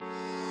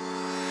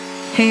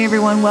Hey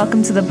everyone,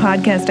 welcome to the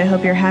podcast. I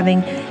hope you're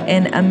having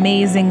an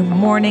amazing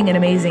morning, an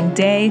amazing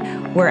day,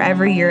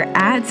 wherever you're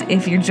at.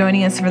 If you're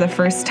joining us for the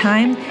first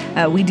time,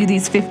 we do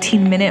these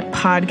 15-minute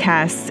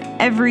podcasts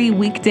every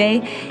weekday,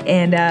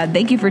 and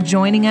thank you for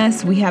joining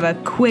us. We have a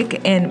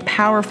quick and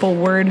powerful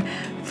word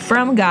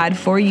from God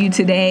for you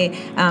today.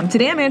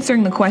 Today I'm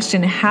answering the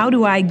question, how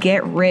do I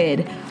get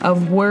rid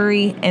of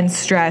worry and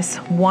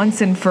stress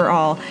once and for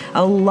all?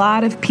 A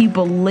lot of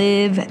people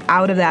live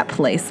out of that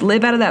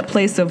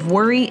place of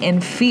worry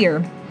and fear.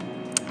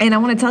 And I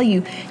want to tell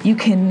you, you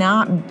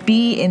cannot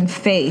be in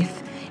faith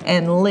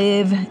and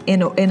live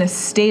in a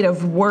state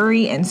of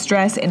worry and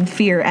stress and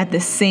fear at the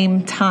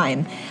same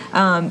time.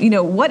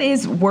 What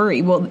is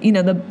worry? Well,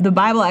 the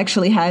Bible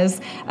actually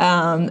has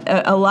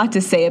a lot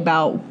to say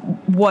about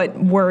what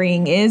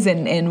worrying is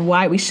and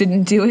why we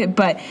shouldn't do it.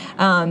 But,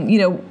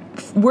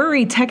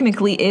 worry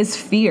technically is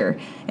fear,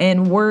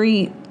 and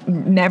worry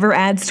never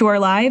adds to our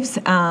lives.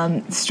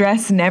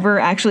 Stress never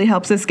actually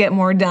helps us get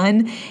more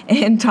done.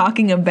 And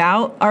talking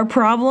about our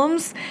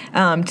problems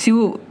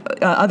to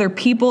other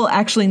people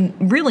actually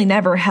really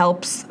never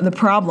helps the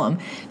problem.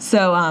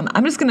 So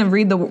I'm just going to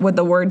read what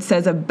the word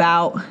says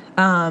about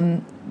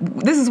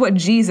this is what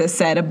Jesus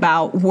said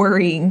about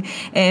worrying,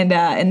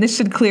 and this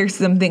should clear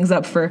some things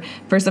up for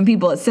some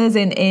people. It says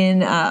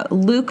in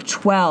Luke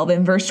 12,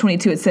 in verse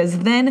 22, it says,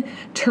 "Then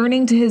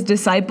turning to his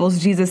disciples,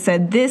 Jesus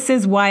said, 'This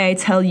is why I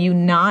tell you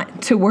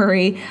not to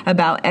worry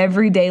about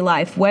everyday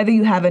life, whether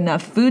you have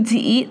enough food to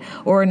eat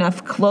or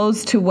enough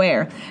clothes to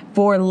wear.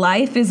 For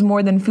life is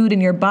more than food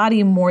and your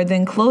body more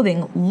than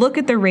clothing. Look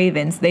at the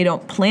ravens. They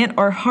don't plant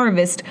or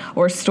harvest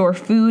or store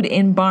food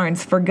in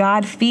barns, for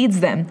God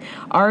feeds them.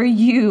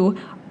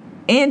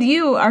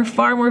 You are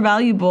far more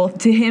valuable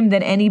to him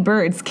than any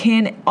birds.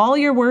 Can all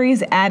your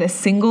worries add a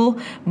single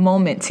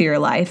moment to your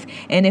life?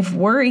 And if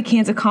worry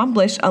can't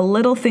accomplish a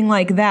little thing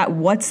like that,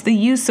 what's the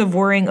use of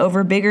worrying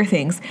over bigger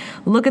things?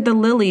 Look at the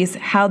lilies,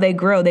 how they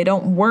grow. They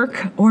don't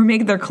work or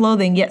make their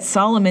clothing, yet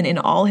Solomon in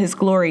all his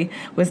glory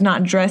was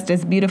not dressed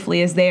as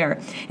beautifully as they are.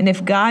 And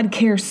if God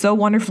cares so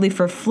wonderfully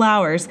for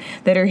flowers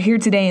that are here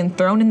today and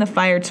thrown in the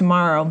fire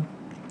tomorrow,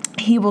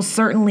 he will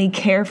certainly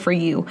care for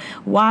you.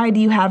 Why do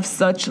you have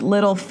such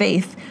little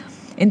faith?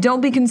 And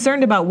don't be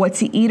concerned about what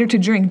to eat or to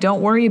drink.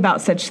 Don't worry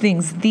about such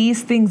things.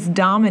 These things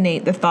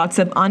dominate the thoughts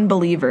of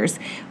unbelievers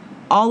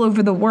all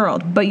over the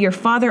world. But your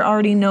Father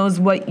already knows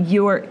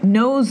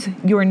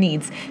your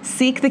needs.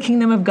 Seek the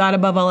kingdom of God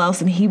above all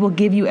else, and he will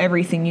give you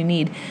everything you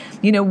need.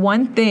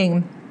 One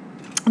thing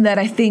that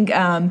I think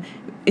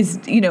is,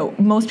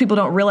 most people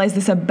don't realize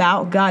this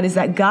about God, is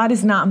that God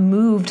is not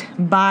moved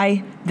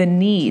by the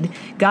need.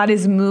 God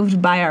is moved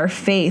by our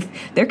faith.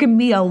 There can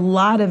be a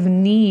lot of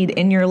need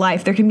in your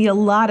life. There can be a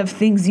lot of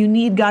things. You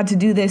need God to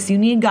do this. You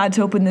need God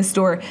to open this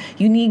door.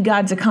 You need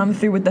God to come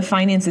through with the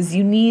finances.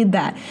 You need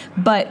that.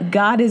 But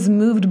God is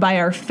moved by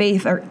our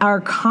faith,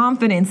 our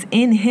confidence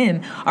in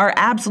him, our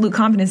absolute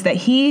confidence that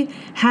he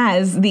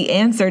has the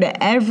answer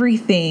to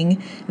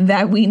everything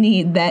that we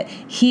need, that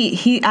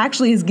he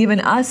actually has given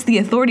us the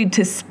authority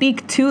to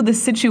speak to the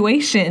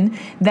situation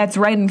that's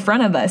right in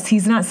front of us.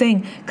 He's not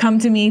saying, come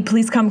to me,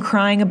 please come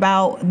crying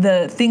about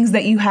the things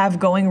that you have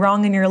going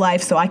wrong in your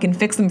life so I can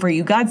fix them for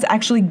you. God's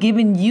actually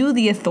given you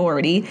the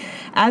authority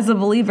as a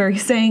believer,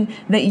 saying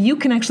that you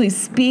can actually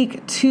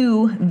speak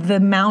to the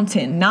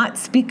mountain, not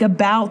speak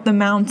about the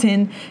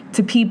mountain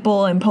to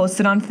people and post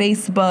it on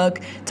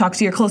Facebook, talk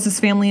to your closest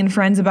family and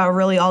friends about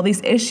really all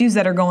these issues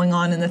that are going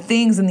on and the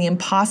things and the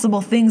impossible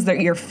things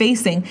that you're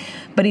facing.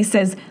 But he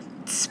says,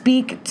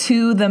 speak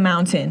to the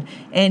mountain.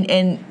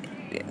 And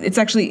it's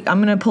actually, I'm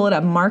going to pull it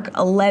up, Mark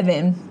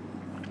 11,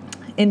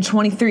 in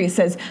 23, it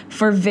says,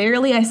 "For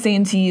verily I say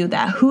unto you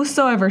that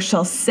whosoever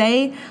shall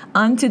say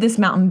unto this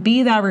mountain,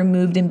 be thou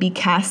removed and be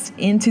cast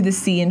into the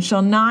sea, and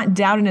shall not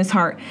doubt in his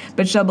heart,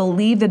 but shall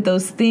believe that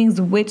those things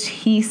which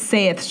he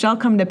saith shall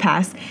come to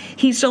pass,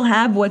 he shall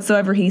have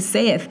whatsoever he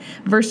saith."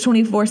 Verse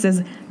 24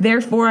 says,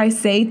 "Therefore I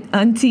say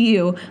unto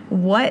you,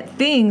 what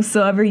things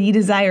soever ye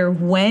desire,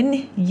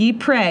 when ye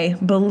pray,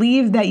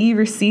 believe that ye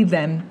receive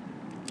them,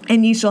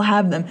 and ye shall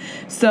have them."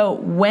 So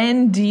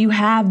when do you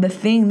have the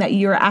thing that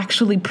you're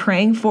actually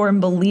praying for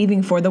and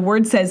believing for? The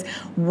word says,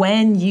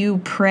 when you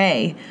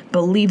pray,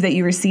 believe that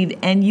you received,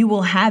 and you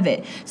will have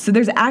it. So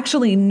there's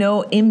actually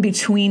no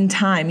in-between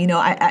time.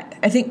 I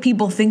think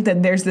people think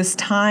that there's this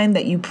time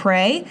that you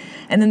pray,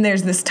 and then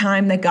there's this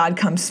time that God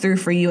comes through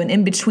for you. And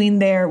in between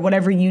there,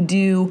 whatever you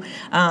do,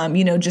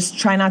 just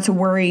try not to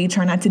worry,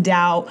 try not to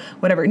doubt,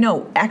 whatever.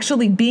 No,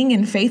 actually being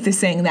in faith is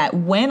saying that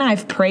when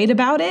I've prayed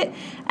about it,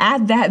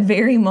 at that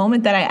very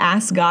moment that I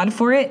ask God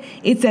for it,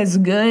 it's as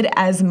good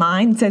as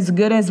mine. It's as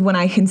good as when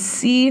I can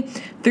see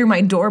through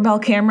my doorbell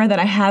camera that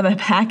I have a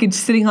package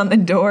sitting on the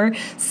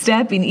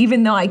doorstep. And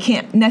even though I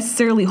can't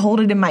necessarily hold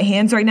it in my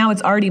hands right now,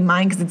 it's already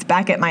mine because it's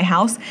back at my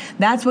house.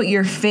 That's what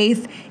your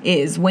faith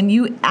is. When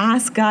you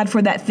ask God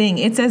for that thing,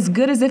 it's as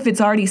good as if it's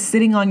already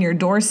sitting on your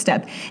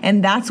doorstep.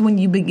 And that's when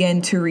you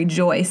begin to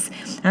rejoice.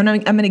 And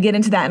I'm going to get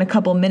into that in a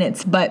couple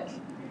minutes, but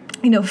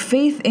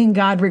faith in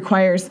God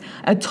requires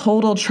a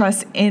total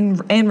trust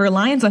and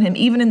reliance on him,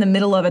 even in the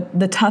middle of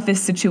the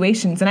toughest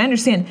situations. And I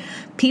understand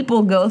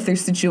people go through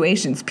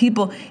situations.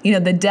 People,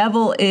 the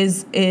devil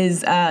is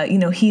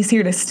he's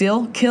here to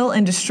steal, kill,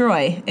 and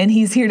destroy. And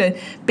he's here to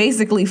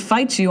basically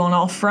fight you on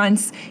all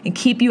fronts and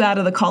keep you out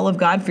of the call of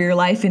God for your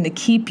life and to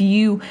keep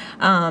you,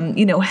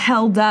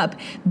 held up.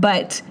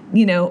 But,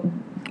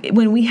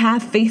 when we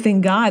have faith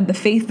in God, the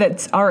faith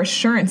that's our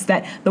assurance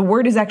that the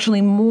word is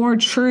actually more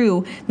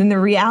true than the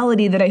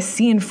reality that I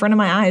see in front of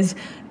my eyes,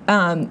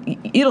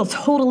 it'll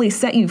totally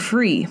set you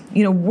free.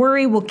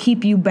 Worry will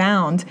keep you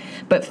bound,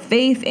 but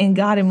faith in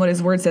God and what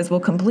his word says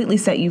will completely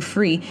set you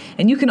free.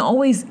 And you can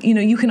always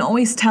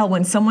tell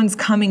when someone's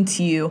coming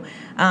to you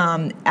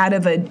out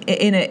of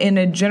in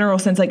a general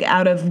sense, like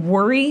out of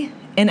worry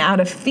and out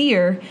of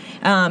fear,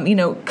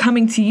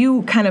 coming to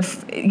you kind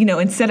of,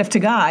 instead of to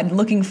God,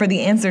 looking for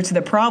the answer to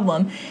the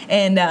problem.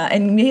 And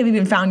you may have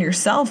even found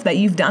yourself that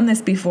you've done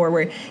this before,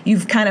 where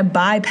you've kind of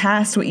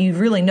bypassed what you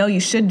really know you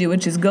should do,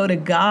 which is go to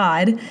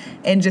God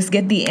and just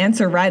get the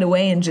answer right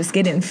away and just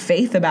get in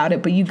faith about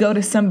it. But you go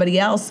to somebody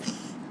else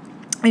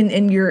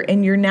and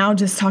you're now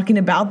just talking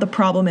about the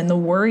problem and the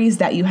worries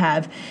that you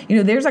have.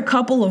 There's a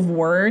couple of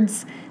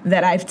words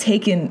that I've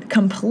taken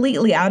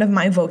completely out of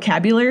my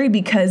vocabulary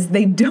because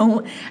they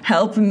don't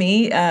help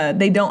me.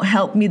 They don't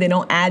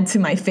add to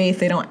my faith.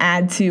 They don't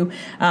add to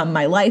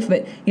my life.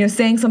 But,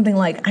 saying something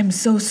like, I'm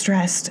so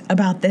stressed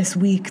about this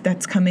week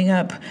that's coming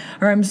up,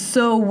 or I'm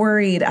so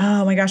worried.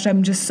 Oh my gosh,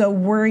 I'm just so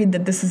worried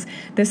that this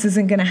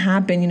isn't going to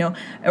happen,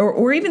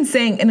 or even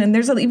saying, and then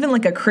there's even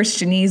like a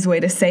Christianese way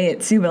to say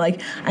it too, but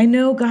like, I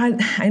know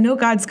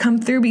God's come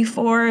through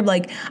before.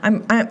 Like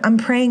I'm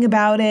praying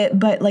about it,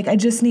 but like, I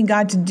just need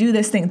God to do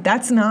this thing.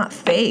 That's not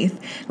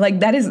faith.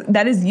 Like that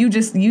is you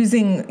just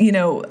using,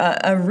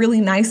 a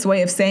really nice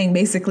way of saying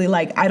basically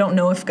like, I don't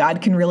know if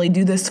God can really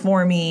do this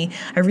for me.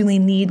 I really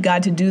need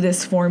God to do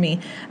this for me.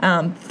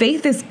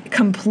 Faith is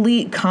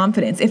complete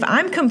confidence. If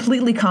I'm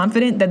completely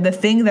confident that the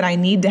thing that I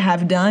need to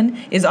have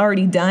done is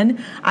already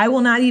done, I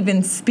will not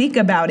even speak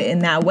about it in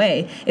that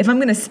way. If I'm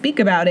going to speak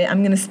about it,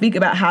 I'm going to speak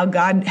about how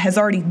God has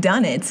already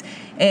done it.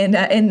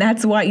 And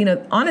that's why,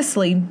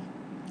 honestly,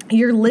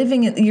 you're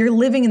living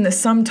in the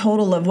sum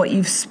total of what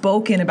you've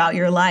spoken about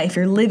your life.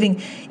 You're living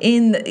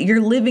in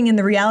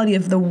the reality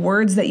of the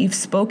words that you've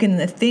spoken,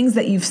 the things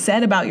that you've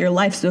said about your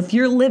life. So if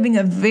you're living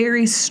a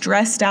very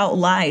stressed out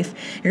life,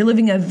 you're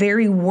living a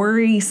very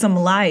worrisome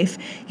life,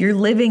 you're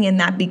living in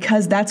that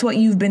because that's what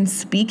you've been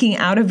speaking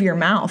out of your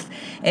mouth.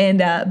 And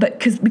but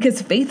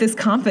because faith is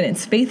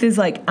confidence. Faith is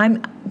like,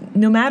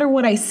 no matter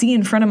what I see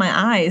in front of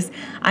my eyes,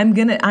 I'm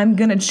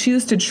gonna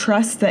choose to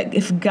trust that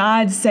if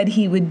God said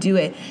he would do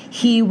it,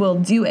 he will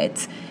do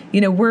it.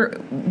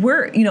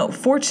 We're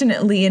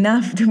fortunately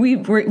enough,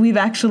 we've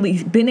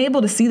actually been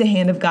able to see the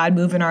hand of God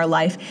move in our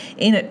life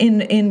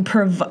in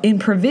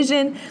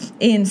provision,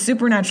 in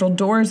supernatural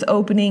doors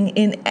opening,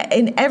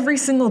 in every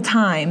single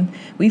time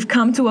we've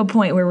come to a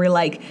point where we're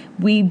like,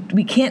 we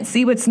can't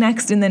see what's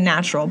next in the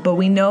natural, but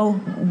we know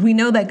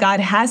that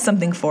God has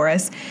something for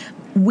us.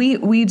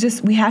 We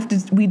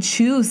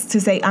choose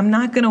to say, I'm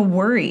not going to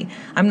worry.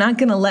 I'm not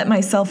going to let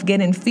myself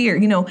get in fear.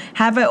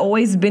 Have I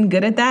always been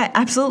good at that?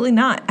 Absolutely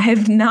not. I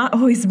have not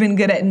always been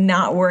good at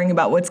not worrying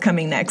about what's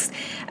coming next.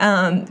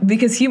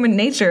 Because human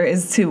nature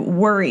is to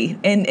worry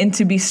and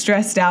to be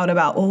stressed out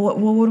about, what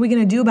are we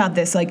going to do about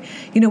this? Like,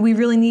 we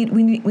really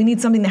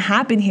need something to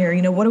happen here.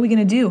 What are we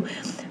going to do?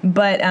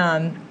 But,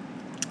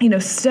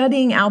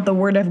 studying out the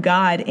Word of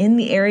God in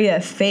the area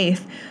of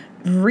faith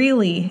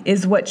really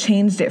is what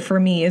changed it for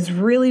me, is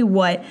really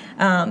what,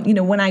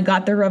 when I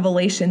got the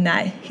revelation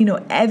that,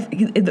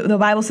 the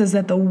Bible says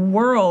that the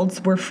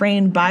worlds were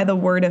framed by the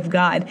word of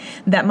God,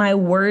 that my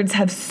words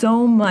have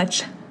so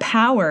much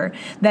power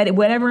that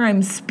whatever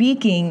I'm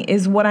speaking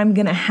is what I'm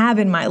going to have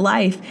in my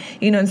life,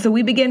 and so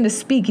we began to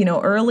speak,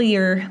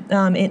 earlier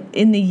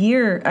in the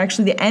year,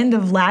 actually the end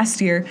of last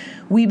year,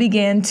 we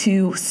began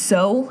to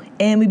sow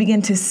and we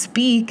began to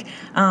speak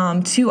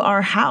to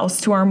our house,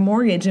 to our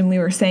mortgage. And we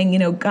were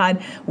saying,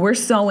 God, we're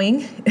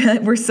sowing,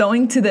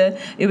 to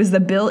it's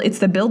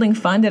the building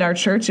fund at our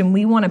church. And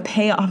we want to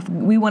pay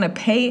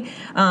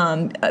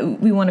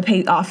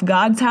off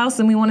God's house,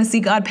 and we want to see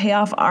God pay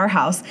off our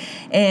house.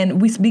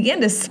 And we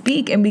began to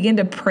speak and begin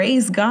to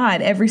praise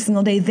God every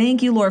single day.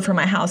 Thank you, Lord, for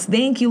my house.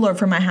 Thank you, Lord,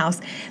 for my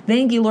house.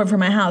 Thank you, Lord, for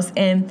my house.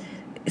 And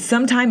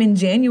sometime in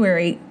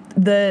January,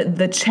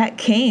 the check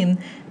came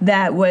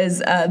that was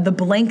the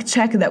blank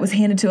check that was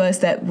handed to us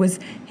that was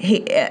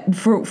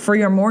for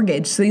your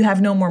mortgage, so you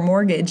have no more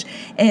mortgage.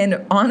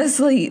 And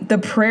honestly, the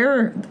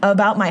prayer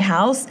about my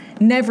house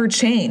never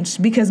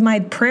changed, because my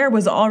prayer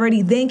was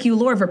already, thank you,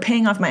 Lord, for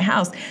paying off my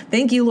house.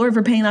 Thank you, Lord,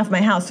 for paying off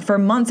my house. For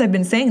months I've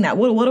been saying that.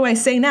 What do I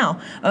say now?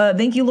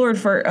 Thank you, Lord,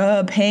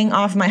 for paying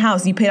off my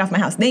house. You paid off my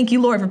house. Thank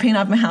you, Lord, for paying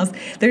off my house.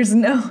 There's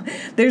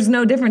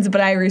no difference,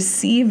 but I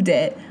received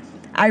it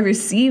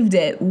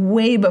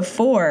way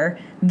before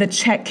the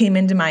check came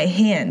into my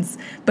hands.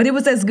 But it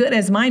was as good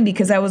as mine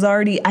because I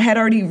had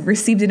already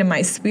received it in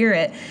my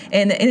spirit.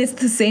 And it's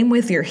the same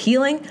with your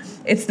healing.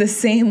 It's the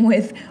same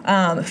with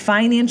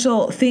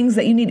financial things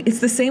that you need. It's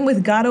the same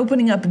with God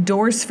opening up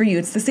doors for you.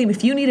 It's the same.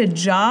 If you need a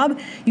job,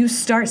 you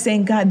start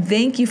saying, God,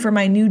 thank you for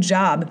my new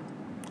job.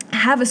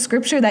 Have a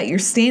scripture that you're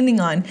standing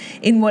on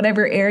in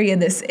whatever area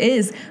this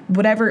is,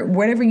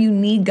 whatever you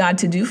need God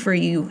to do for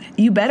you.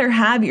 You better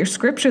have your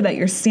scripture that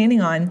you're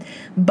standing on,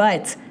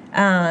 but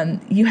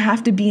you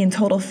have to be in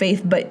total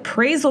faith. But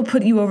praise will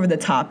put you over the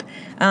top.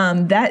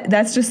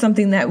 That's just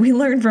something that we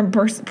learned from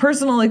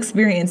personal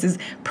experiences.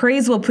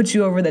 Praise will put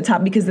you over the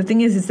top, because the thing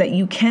is that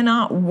you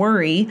cannot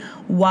worry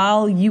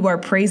while you are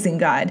praising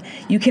God.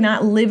 You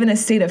cannot live in a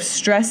state of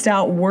stressed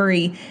out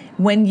worry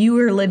when you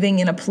are living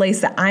in a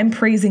place that I'm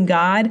praising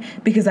God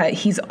because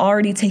He's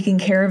already taken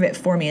care of it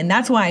for me. And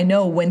that's why I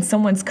know when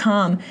someone's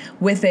come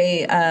with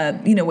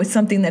with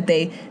something that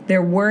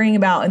they're worrying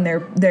about, and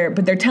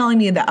they're telling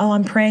me that, oh,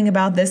 I'm praying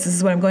about this. This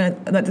is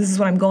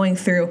what I'm going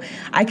through.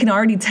 I can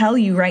already tell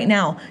you right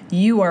now,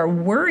 you are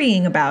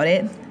worrying about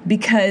it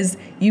because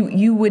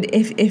you would,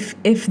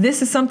 if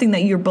this is something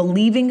that you're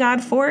believing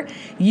God for,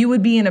 you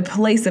would be in a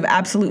place of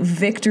absolute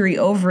victory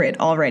over it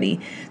already.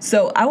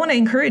 So I want to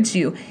encourage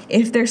you,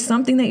 if there's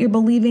something that you're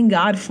believing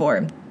God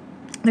for,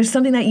 there's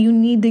something that you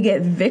need to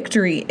get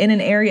victory in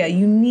an area.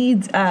 You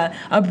need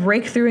a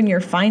breakthrough in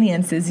your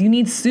finances. You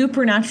need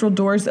supernatural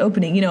doors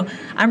opening.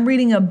 I'm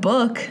reading a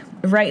book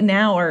right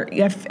now, or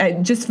I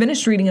just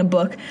finished reading a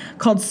book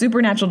called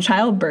Supernatural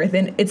Childbirth.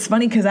 And it's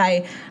funny because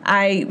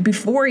I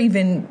before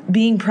even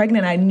being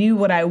pregnant, I knew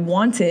what I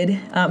wanted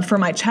for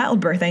my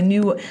childbirth. I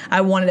knew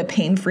I wanted a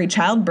pain-free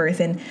childbirth.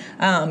 And,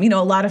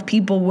 a lot of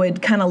people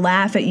would kind of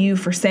laugh at you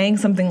for saying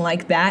something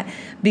like that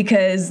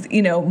because,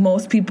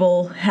 most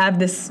people have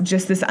this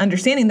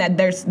understanding that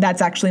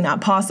that's actually not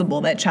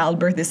possible, that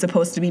childbirth is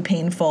supposed to be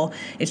painful.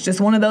 It's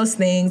just one of those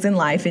things in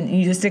life, and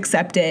you just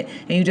accept it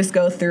and you just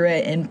go through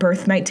it, and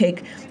birth might take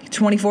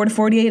 24 to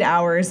 48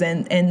 hours,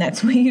 and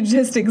that's what you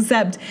just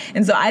accept.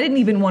 And so I didn't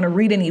even want to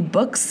read any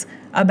books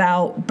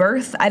about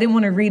birth. I didn't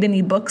want to read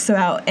any books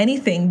about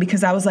anything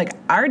because I was like,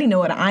 I already know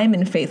what I'm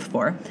in faith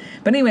for.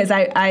 But anyways,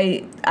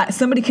 I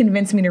somebody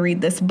convinced me to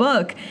read this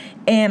book,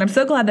 and I'm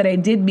so glad that I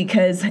did,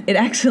 because it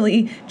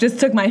actually just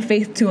took my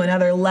faith to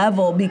another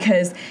level,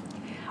 because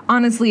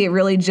honestly, it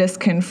really just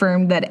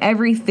confirmed that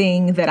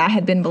everything that I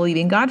had been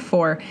believing God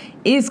for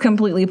is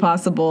completely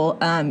possible.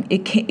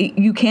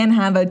 You can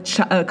have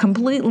a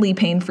completely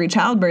pain-free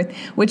childbirth,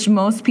 which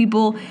most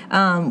people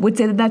would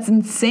say that that's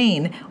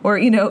insane. Or,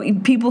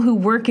 people who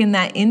work in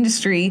that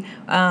industry,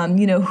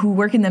 who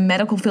work in the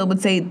medical field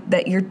would say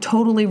that you're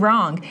totally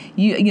wrong.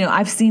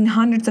 I've seen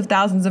hundreds of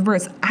thousands of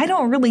births. I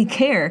don't really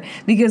care,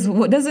 because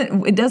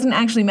it doesn't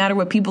actually matter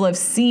what people have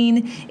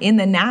seen in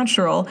the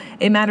natural.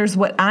 It matters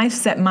what I've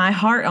set my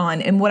heart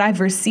on, and what I've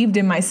received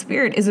in my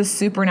spirit is a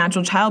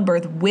supernatural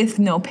childbirth with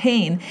no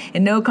pain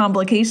and no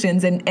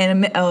complications, and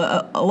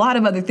a lot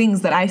of other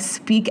things that I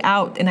speak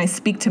out and I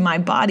speak to my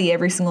body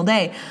every single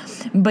day.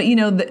 But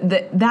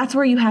that's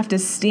where you have to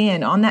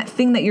stand on that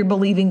thing that you're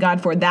believing God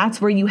for.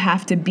 That's where you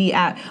have to be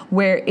at,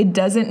 where it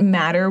doesn't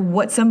matter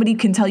what somebody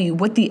can tell you,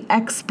 what the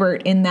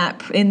expert in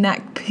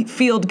that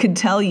field could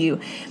tell you.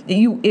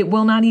 It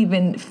will not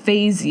even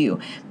faze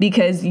you,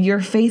 because your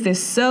faith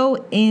is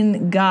so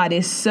in God,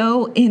 is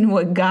so in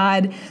what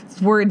God's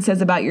word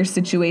says about your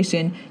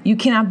situation. You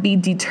cannot be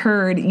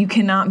deterred. You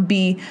cannot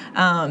be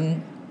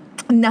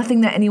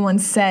nothing that anyone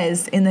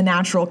says in the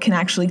natural can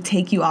actually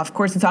take you off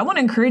course. And so I want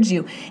to encourage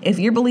you, if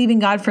you're believing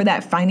God for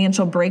that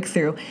financial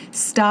breakthrough,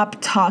 stop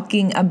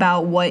talking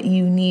about what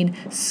you need.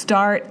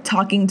 Start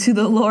talking to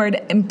the Lord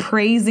and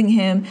praising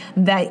Him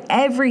that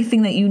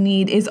everything that you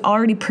need is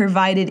already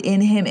provided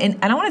in Him. And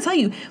I want to tell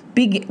you,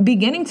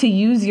 beginning to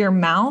use your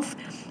mouth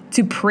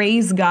to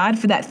praise God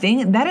for that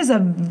thing, that is a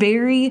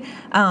very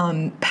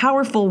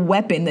powerful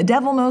weapon. The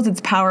devil knows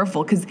it's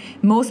powerful because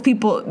most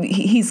people,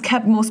 he's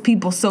kept most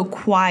people so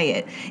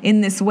quiet in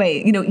this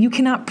way. You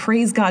cannot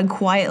praise God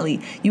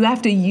quietly. You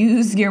have to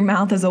use your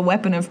mouth as a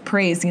weapon of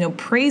praise.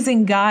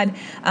 Praising God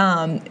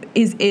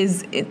is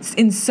it's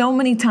in so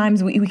many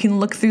times we can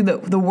look through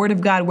the Word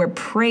of God where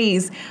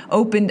praise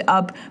opened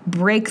up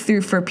breakthrough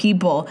for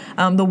people.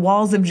 The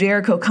walls of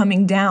Jericho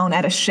coming down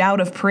at a shout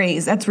of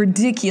praise. That's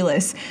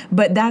ridiculous,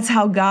 but that's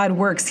how God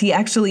works. He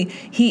actually,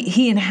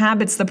 he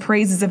inhabits the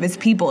praises of His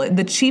people.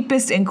 The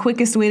cheapest and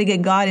quickest way to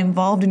get God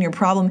involved in your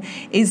problem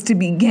is to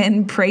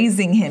begin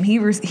praising Him.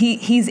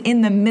 He's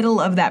in the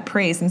middle of that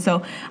praise. And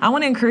so I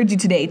want to encourage you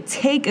today,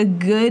 take a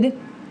good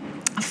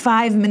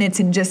 5 minutes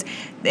and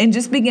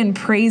just begin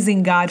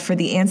praising God for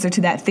the answer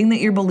to that thing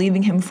that you're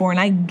believing Him for. And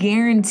I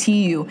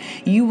guarantee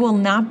you will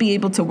not be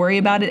able to worry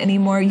about it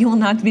anymore. You will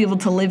not be able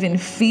to live in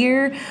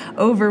fear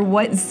over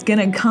what's going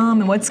to come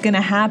and what's going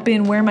to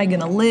happen. Where am I going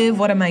to live?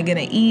 What am I going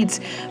to eat?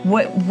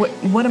 What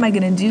am I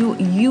going to do?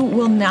 You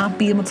will not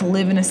be able to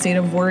live in a state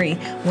of worry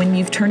when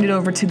you've turned it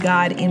over to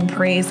God in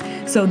praise.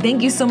 So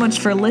thank you so much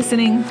for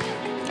listening.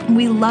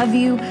 We love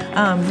you.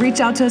 Reach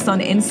out to us on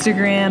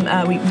Instagram.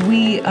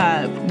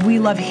 We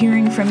love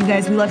hearing from you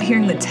guys. We love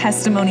hearing the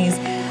testimonies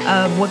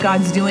of what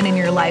God's doing in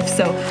your life.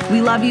 So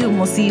we love you, and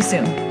we'll see you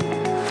soon.